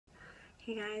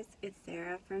Hey guys, it's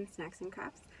Sarah from Snacks and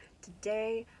Crafts.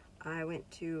 Today I went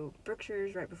to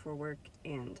Brookshire's right before work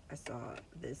and I saw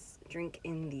this drink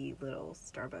in the little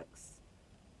Starbucks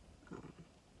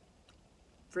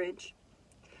fridge,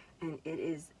 and it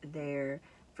is their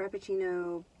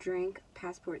Frappuccino drink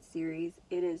passport series.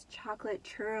 It is chocolate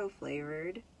churro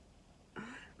flavored.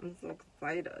 I'm so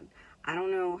excited. I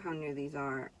don't know how new these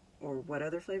are or what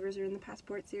other flavors are in the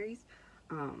passport series,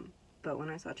 but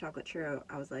when I saw chocolate churro,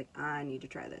 I was like, I need to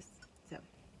try this. So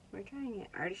we're trying it.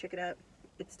 I already shook it up.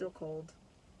 It's still cold.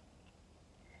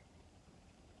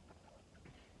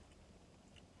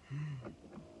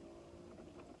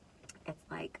 It's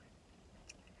like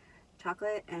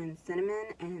chocolate and cinnamon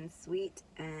and sweet,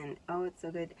 and oh, it's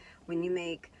so good. When you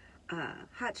make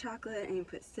hot chocolate and you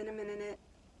put cinnamon in it,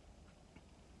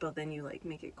 but then you like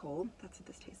make it cold, that's what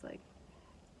this tastes like.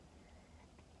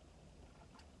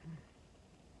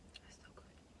 So good.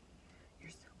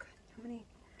 You're so good. How many?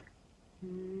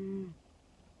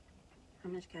 How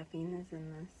much caffeine is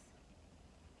in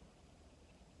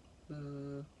this?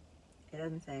 It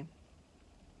doesn't say.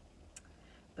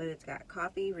 But it's got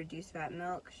coffee, reduced fat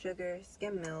milk, sugar,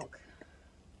 skim milk,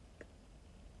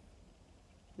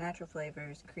 natural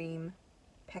flavors, cream,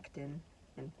 pectin,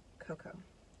 and cocoa.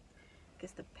 I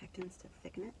guess the pectin's to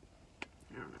thicken it?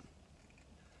 I don't know.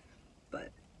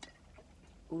 But,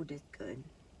 ooh, this is good.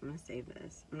 I'm gonna save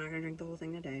this. I'm not gonna drink the whole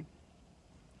thing today.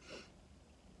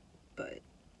 But,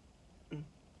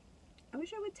 I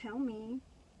wish I would tell me.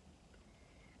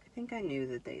 I think I knew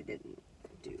that they didn't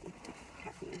do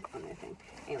caffeine on their thing.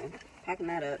 Anyway, packing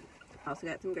that up. Also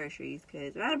got some groceries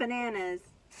because we're out of bananas.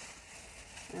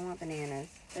 I want bananas.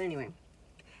 But anyway,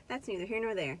 that's neither here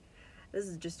nor there. This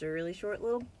is just a really short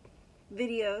little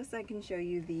video so I can show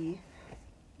you the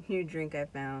new drink I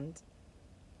found.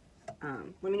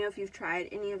 Let me know if you've tried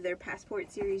any of their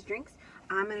Passport series drinks.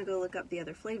 I'm going to go look up the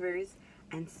other flavors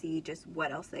and see just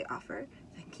what else they offer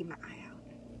so I can keep my eye out.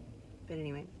 But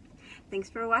anyway, thanks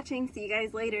for watching. See you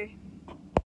guys later.